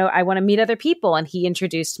want to meet other people. And he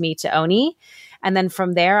introduced me to Oni. And then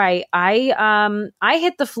from there, I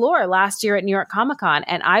hit the floor last year at New York Comic Con,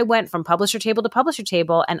 and I went from publisher table to publisher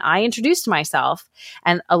table, and I introduced myself.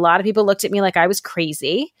 And a lot of people looked at me like I was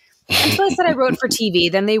crazy. Until I said I wrote for TV,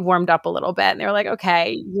 then they warmed up a little bit, and they were like,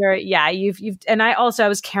 "Okay, you've." And I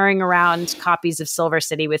was carrying around copies of Silver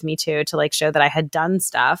City with me too, to show that I had done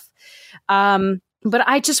stuff. But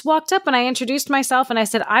I just walked up and I introduced myself and I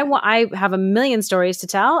said, I have a million stories to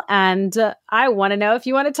tell, and I want to know if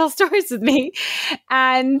you want to tell stories with me.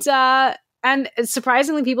 And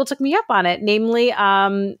surprisingly, people took me up on it, namely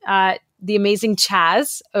the amazing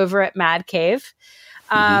Chaz over at Mad Cave.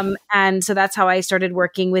 And so that's how I started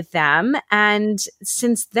working with them. And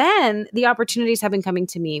since then, the opportunities have been coming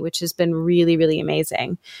to me, which has been really, really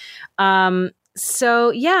amazing.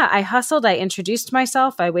 So yeah, I hustled. I introduced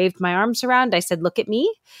myself. I waved my arms around. I said, look at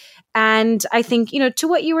me. And I think, to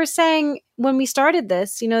what you were saying when we started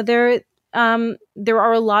this, there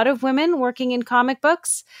are a lot of women working in comic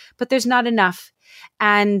books, but there's not enough.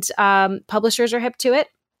 And publishers are hip to it,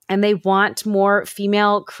 and they want more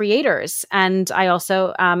female creators. And I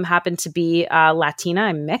also happen to be Latina.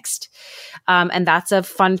 I'm mixed. And that's a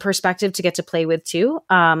fun perspective to get to play with too.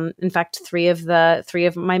 In fact, three of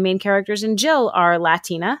my main characters in Jill are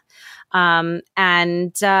Latina. So,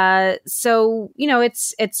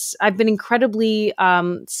 I've been incredibly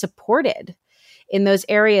supported in those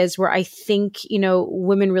areas where I think,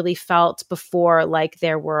 women really felt before like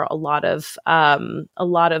there were a lot of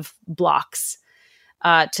blocks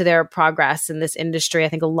to their progress in this industry. I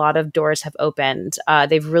think a lot of doors have opened.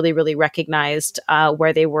 They've really, really recognized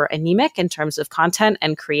where they were anemic in terms of content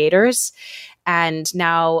and creators. And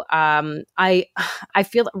now I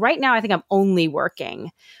feel right now, I think I'm only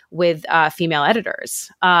working with female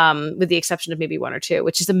editors, with the exception of maybe one or two,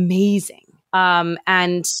 which is amazing.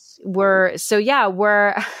 And we're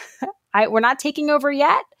not taking over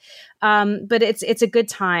yet. But it's a good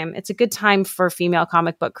time. It's a good time for female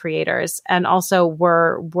comic book creators. And also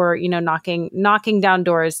we're knocking down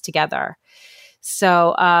doors together.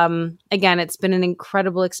 So, again, it's been an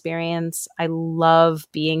incredible experience. I love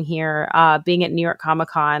being here. Being at New York Comic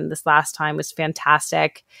Con this last time was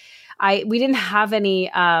fantastic. We didn't have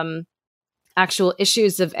any, actual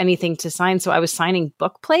issues of anything to sign. So I was signing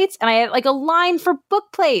book plates, and I had like a line for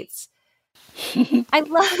book plates. I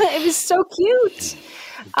love it. It was so cute.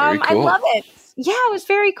 Very cool. I love it. Yeah, it was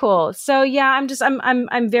very cool. So yeah,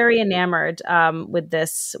 I'm very enamored with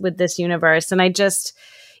this universe. And I just,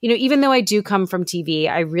 even though I do come from TV,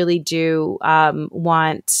 I really do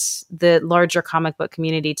want the larger comic book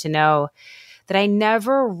community to know that I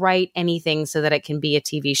never write anything so that it can be a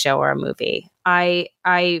TV show or a movie. I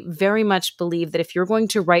very much believe that if you're going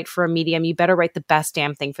to write for a medium, you better write the best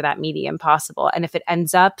damn thing for that medium possible. And if it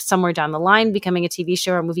ends up somewhere down the line becoming a TV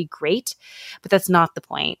show or a movie, great. But that's not the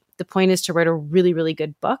point. The point is to write a really, really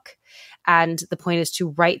good book. And the point is to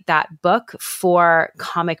write that book for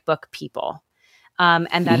comic book people.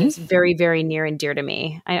 And that is very, very near and dear to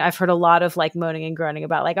me. I've heard a lot of like moaning and groaning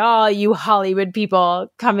about like, oh, you Hollywood people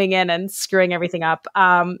coming in and screwing everything up.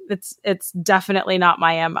 It's definitely not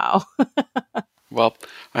my MO. Well,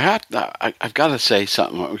 I've got to say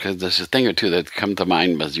something, because there's a thing or two that come to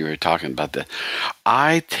mind as you were talking about that.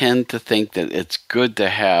 I tend to think that it's good to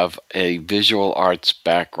have a visual arts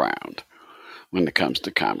background when it comes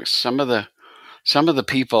to comics. Some of the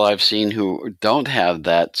people I've seen who don't have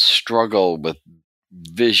that struggle with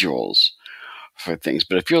visuals for things.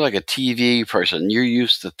 But if you're like a TV person, you're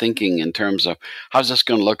used to thinking in terms of how's this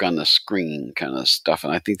going to look on the screen kind of stuff.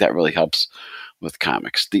 And I think that really helps with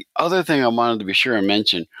comics. The other thing I wanted to be sure and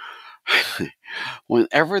mention,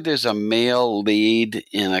 whenever there's a male lead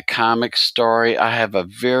in a comic story, I have a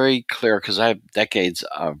very clear, because I have decades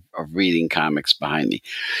of reading comics behind me,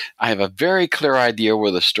 I have a very clear idea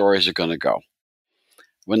where the stories are going to go.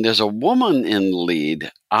 When there's a woman in the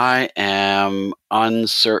lead, I am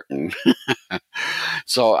uncertain.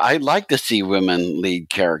 So I like to see women lead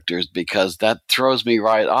characters because that throws me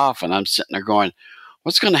right off, and I'm sitting there going,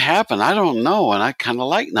 what's going to happen? I don't know. And I kind of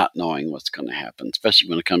like not knowing what's going to happen, especially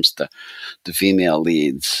when it comes to female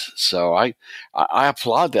leads. So I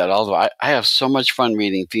applaud that, although I have so much fun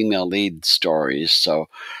reading female lead stories. So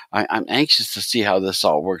I'm anxious to see how this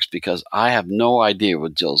all works, because I have no idea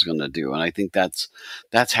what Jill's going to do. And I think that's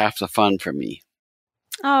half the fun for me.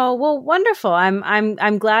 Oh, well, wonderful.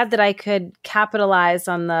 I'm glad that I could capitalize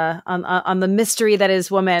on the mystery that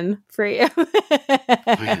is woman for you.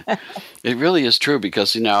 It really is true,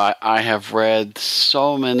 because, I have read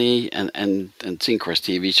so many and seen, of course,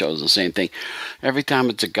 TV shows, the same thing. Every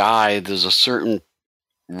time it's a guy, there's a certain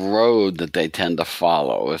road that they tend to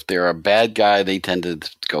follow. If they're a bad guy, they tend to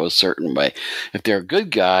go a certain way. If they're a good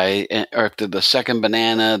guy, or if they're the second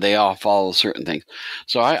banana, they all follow certain things.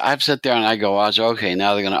 So I've sat there and I go, okay,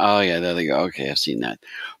 now they're going to, oh yeah, there they go. Okay, I've seen that.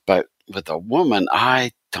 But with a woman,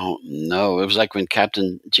 I don't know. It was like when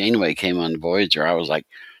Captain Janeway came on Voyager, I was like,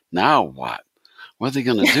 now what? What are they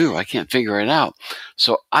going to do? I can't figure it out.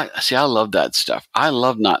 So I love that stuff. I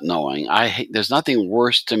love not knowing. There's nothing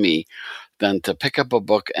worse to me than to pick up a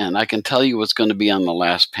book and I can tell you what's going to be on the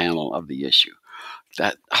last panel of the issue.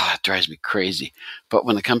 That drives me crazy. But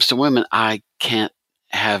when it comes to women, I can't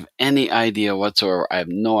have any idea whatsoever. I have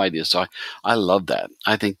no idea. So I love that.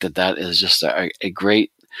 I think that is just a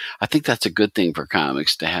great, I think that's a good thing for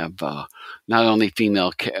comics to have not only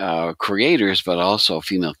female creators, but also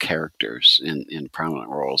female characters in prominent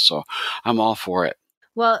roles. So I'm all for it.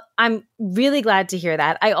 Well, I'm really glad to hear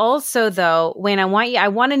that. I also, though, Wayne, I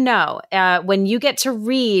want to know when you get to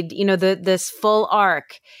read, this full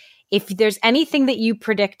arc, if there's anything that you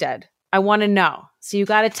predicted I want to know. So you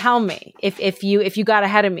got to tell me if you got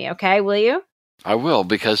ahead of me. Okay, will you? I will,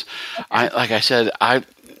 because like I said, I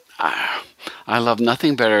love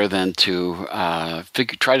nothing better than to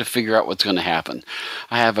try to figure out what's going to happen.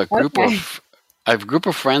 I have a group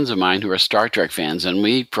of friends of mine who are Star Trek fans, and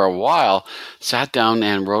we, for a while, sat down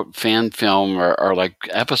and wrote fan film or like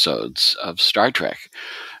episodes of Star Trek.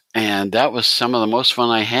 And that was some of the most fun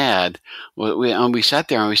I had. We sat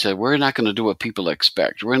there and we said, we're not going to do what people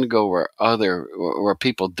expect. We're going to go where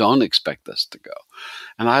people don't expect us to go.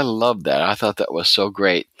 And I loved that. I thought that was so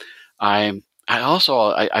great. I've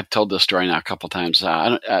told this story now a couple times.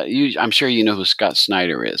 I'm sure you know who Scott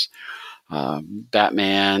Snyder is.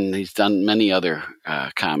 Batman. He's done many other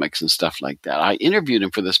comics and stuff like that. I interviewed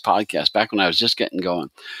him for this podcast back when I was just getting going.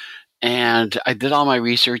 And I did all my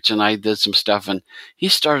research and I did some stuff, and he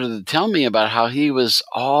started to tell me about how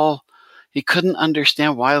he couldn't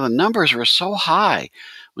understand why the numbers were so high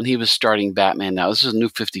when he was starting Batman. Now, this is New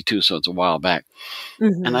 52, so it's a while back.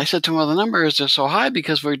 Mm-hmm. And I said to him, well, the numbers are so high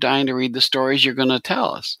because we're dying to read the stories you're going to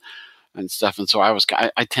tell us and stuff. And so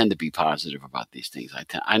I tend to be positive about these things.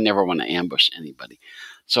 I never want to ambush anybody.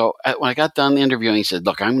 So when I got done interviewing, he said,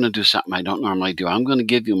 look, I'm going to do something I don't normally do. I'm going to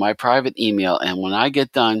give you my private email. And when I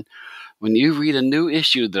get done, when you read a new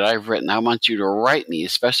issue that I've written, I want you to write me,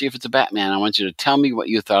 especially if it's a Batman. I want you to tell me what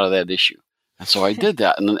you thought of that issue. And so I did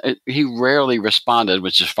that. And he rarely responded,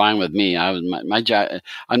 which is fine with me. My job.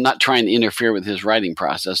 I'm not trying to interfere with his writing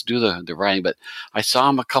process, do the writing. But I saw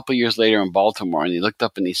him a couple years later in Baltimore, and he looked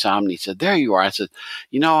up and he saw him and he said, there you are. I said,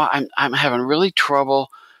 I'm having really trouble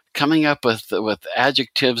coming up with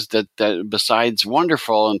adjectives that besides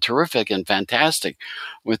wonderful and terrific and fantastic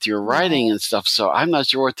with your writing and stuff. So I'm not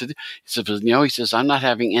sure what to do. He says, I'm not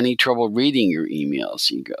having any trouble reading your emails,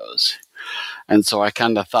 he goes. And so I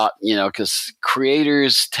kind of thought, because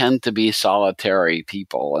creators tend to be solitary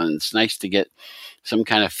people, and it's nice to get some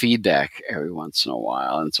kind of feedback every once in a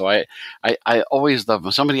while. And so I always love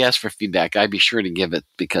when somebody asks for feedback, I'd be sure to give it,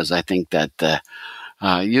 because I think that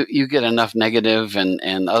you get enough negative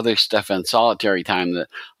and other stuff in solitary time that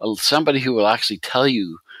somebody who will actually tell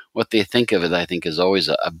you what they think of it, I think, is always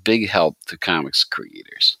a big help to comics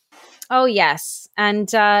creators. Oh, yes. And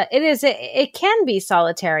it can be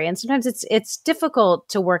solitary, and sometimes it's difficult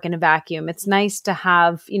to work in a vacuum. It's nice to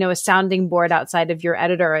have, a sounding board outside of your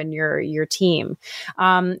editor and your team.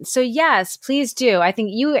 So yes, please do. I think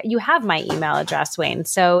you have my email address, Wayne.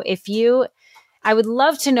 So I would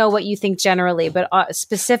love to know what you think generally, but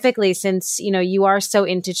specifically, since you are so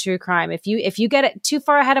into true crime, if you get it too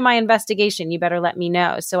far ahead of my investigation, you better let me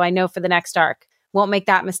know, so I know for the next arc. Won't make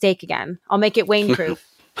that mistake again. I'll make it Wayne-proof.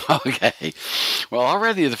 Okay. Well,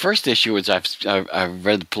 already the first issue, which I've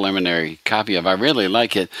read the preliminary copy of, I really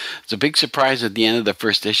like it. It's a big surprise at the end of the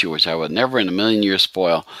first issue, which I would never in a million years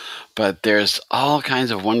spoil. But there's all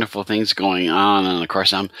kinds of wonderful things going on, and of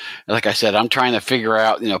course, like I said, I'm trying to figure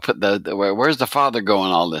out, put where's the father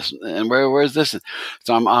going all this, and where's this?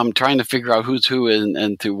 So I'm trying to figure out who's who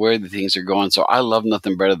and to where the things are going. So I love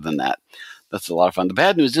nothing better than that. That's a lot of fun. The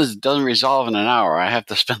bad news is it doesn't resolve in an hour. I have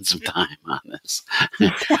to spend some time on this.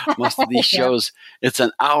 Most of these shows, it's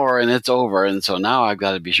an hour and it's over. And so now I've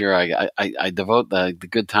got to be sure I devote the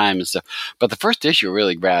good time and stuff. But the first issue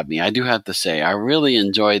really grabbed me. I do have to say, I really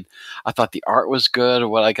enjoyed, I thought the art was good.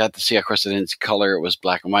 What I got to see, of course, I didn't see color. It was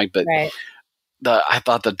black and white. But right. I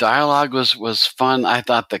thought the dialogue was fun. I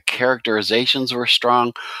thought the characterizations were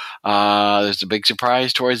strong. There's a big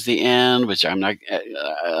surprise towards the end, which I'm not,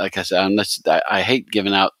 like I said, I hate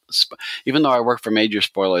giving out, even though I work for major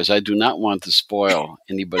spoilers, I do not want to spoil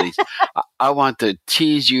anybody's. I want to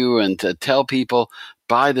tease you and to tell people,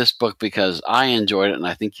 buy this book because I enjoyed it, and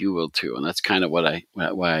I think you will too. And that's kind of why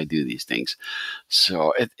I do these things.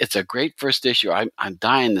 So it's a great first issue. I'm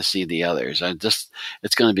dying to see the others.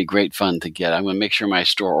 It's going to be great fun to get. I'm going to make sure my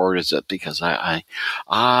store orders it because I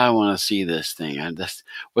want to see this thing.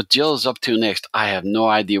 What Jill is up to next, I have no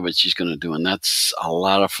idea what she's going to do, and that's a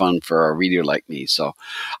lot of fun for a reader like me. So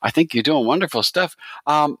I think you're doing wonderful stuff.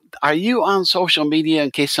 Are you on social media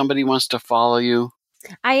in case somebody wants to follow you?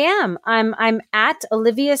 I am. I'm at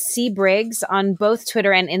Olivia C. Briggs on both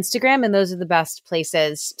Twitter and Instagram, and those are the best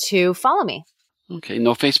places to follow me. Okay,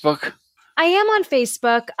 no Facebook? I am on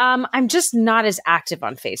Facebook. I'm just not as active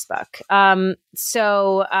on Facebook.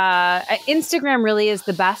 So Instagram really is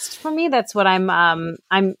the best for me. That's what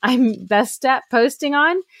I'm best at posting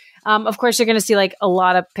on. Of course, you're going to see like a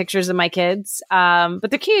lot of pictures of my kids, but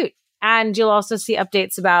they're cute. And you'll also see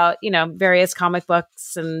updates about, various comic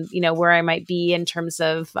books and, where I might be in terms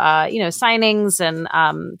of, signings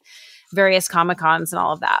and various Comic-Cons and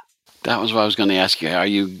all of that. That was what I was going to ask you.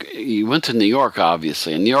 You went to New York,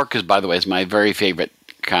 obviously, and New York is, by the way, is my very favorite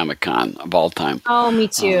Comic-Con of all time. Oh, me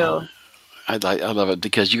too. I love it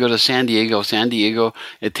because you go to San Diego,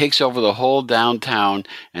 it takes over the whole downtown,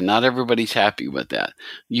 and not everybody's happy with that.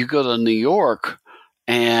 You go to New York,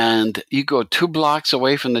 and you go 2 blocks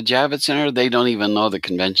away from the Javits Center, they don't even know the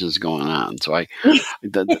convention's going on. So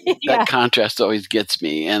that contrast always gets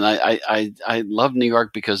me. And I love New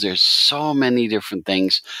York because there's so many different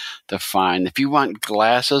things to find. If you want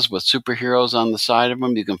glasses with superheroes on the side of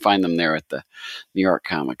them, you can find them there at the New York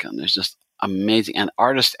Comic-Con. There's just amazing. And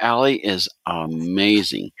Artist Alley is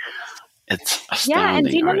amazing. It's astounding. Yeah, and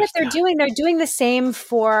do you know what they're doing? They're doing the same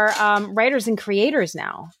for writers and creators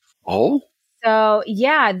now. Oh? So,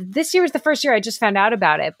 yeah, this year was the first year I just found out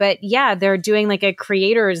about it. But yeah, they're doing like a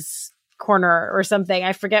creators corner or something.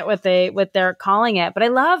 I forget what they're calling it. But I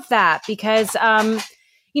love that because,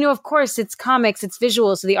 of course, it's comics, it's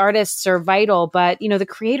visual. So the artists are vital, but, the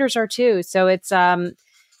creators are too. So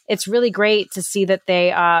it's really great to see that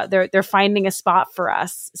they're finding a spot for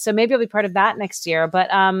us. So maybe I'll be part of that next year.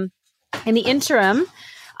 But in the interim,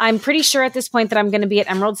 I'm pretty sure at this point that I'm going to be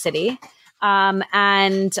at Emerald City.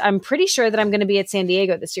 And I'm pretty sure that I'm going to be at San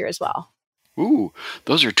Diego this year as well. Ooh,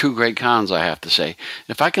 those are 2 great cons, I have to say.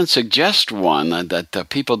 If I can suggest one that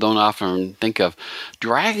people don't often think of,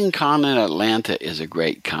 Dragon Con in Atlanta is a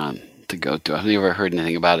great con to go to. I've never heard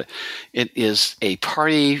anything about it. It is a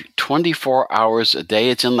party 24 hours a day.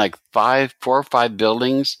 It's in like 4 or 5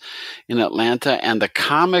 buildings in Atlanta, and the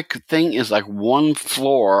comic thing is like 1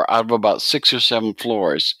 floor out of about 6 or 7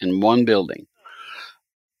 floors in one building.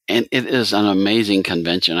 And it is an amazing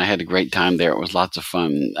convention. I had a great time there. It was lots of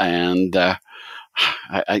fun. And,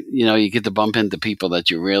 you get to bump into people that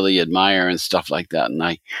you really admire and stuff like that.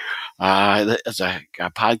 And as a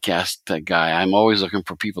podcast guy, I'm always looking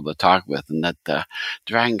for people to talk with. And that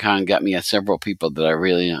Dragon Con got me at several people that I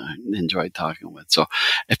really enjoyed talking with. So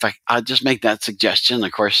if I'll just make that suggestion,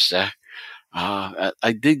 of course, I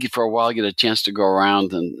did for a while get a chance to go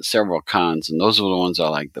around in several cons, and those are the ones I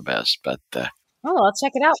like the best. But I'll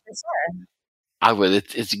check it out for sure. I would.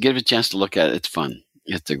 It's give it a chance to look at it. It's fun.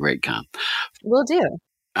 It's a great con. Will do.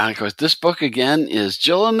 And of course, this book again is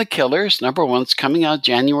Jill and the Killers. #1. It's coming out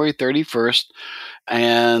January 31st.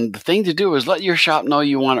 And the thing to do is let your shop know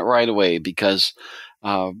you want it right away, because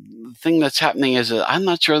the thing that's happening is that I'm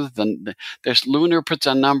not sure that there's Lunar puts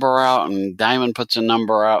a number out and Diamond puts a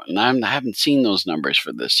number out, and I haven't seen those numbers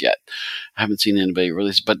for this yet. I haven't seen anybody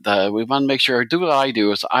release, but we want to make sure. Do what I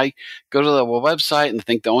do is I go to the website, and I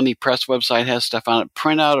think the Only Press website has stuff on it.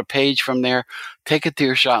 Print out a page from there, take it to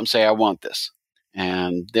your shop, and say I want this,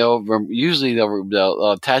 and they'll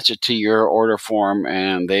attach it to your order form,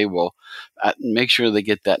 and they will make sure they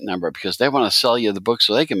get that number, because they want to sell you the book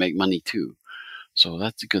so they can make money too. So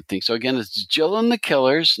that's a good thing. So again, it's Jill and the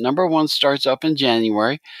Killers. #1 starts up in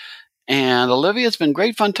January. And Olivia, it's been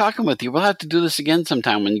great fun talking with you. We'll have to do this again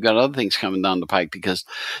sometime when you've got other things coming down the pike, because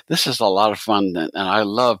this is a lot of fun. And I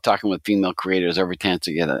love talking with female creators every chance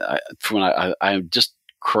I get. I just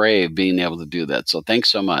crave being able to do that. So thanks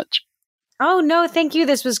so much. Oh, no, thank you.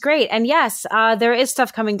 This was great. And yes, there is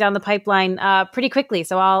stuff coming down the pipeline pretty quickly.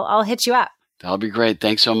 So I'll hit you up. That'll be great.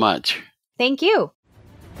 Thanks so much. Thank you.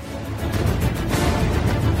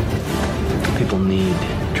 People need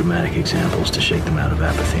dramatic examples to shake them out of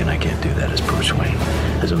apathy, and I can't do that as Bruce Wayne.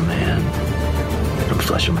 As a man, I'm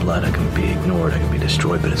flesh and blood. I can be ignored, I can be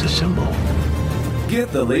destroyed, but as a symbol.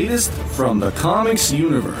 Get the latest from the comics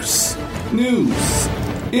universe. News,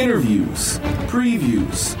 interviews,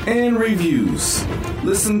 previews, and reviews.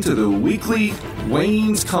 Listen to the weekly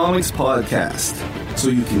Wayne's Comics podcast so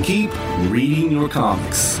you can keep reading your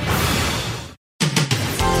comics.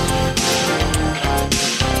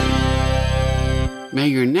 May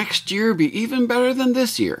your next year be even better than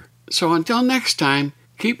this year. So until next time,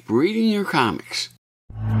 keep reading your comics.